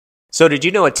So did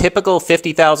you know a typical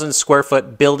 50,000 square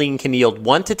foot building can yield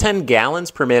 1 to 10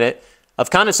 gallons per minute of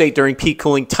condensate during peak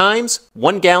cooling times?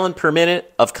 1 gallon per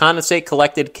minute of condensate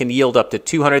collected can yield up to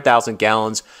 200,000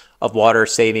 gallons of water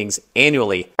savings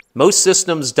annually. Most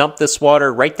systems dump this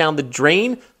water right down the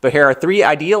drain, but here are 3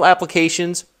 ideal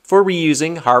applications for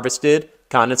reusing harvested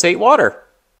condensate water.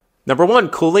 Number 1,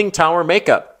 cooling tower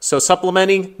makeup. So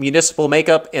supplementing municipal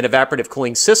makeup and evaporative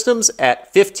cooling systems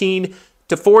at 15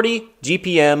 to 40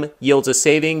 GPM yields a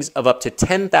savings of up to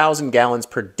 10,000 gallons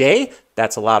per day.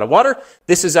 That's a lot of water.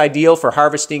 This is ideal for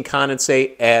harvesting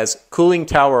condensate as cooling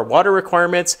tower water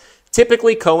requirements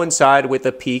typically coincide with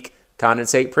the peak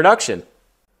condensate production.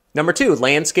 Number 2,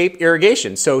 landscape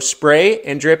irrigation. So spray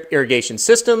and drip irrigation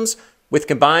systems with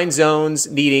combined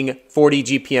zones needing 40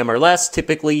 GPM or less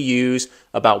typically use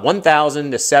about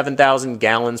 1,000 to 7,000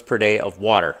 gallons per day of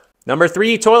water. Number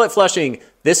 3, toilet flushing.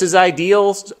 This is an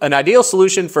ideal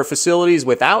solution for facilities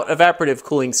without evaporative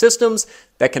cooling systems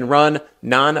that can run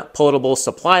non-potable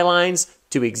supply lines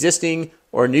to existing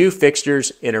or new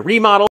fixtures in a remodel.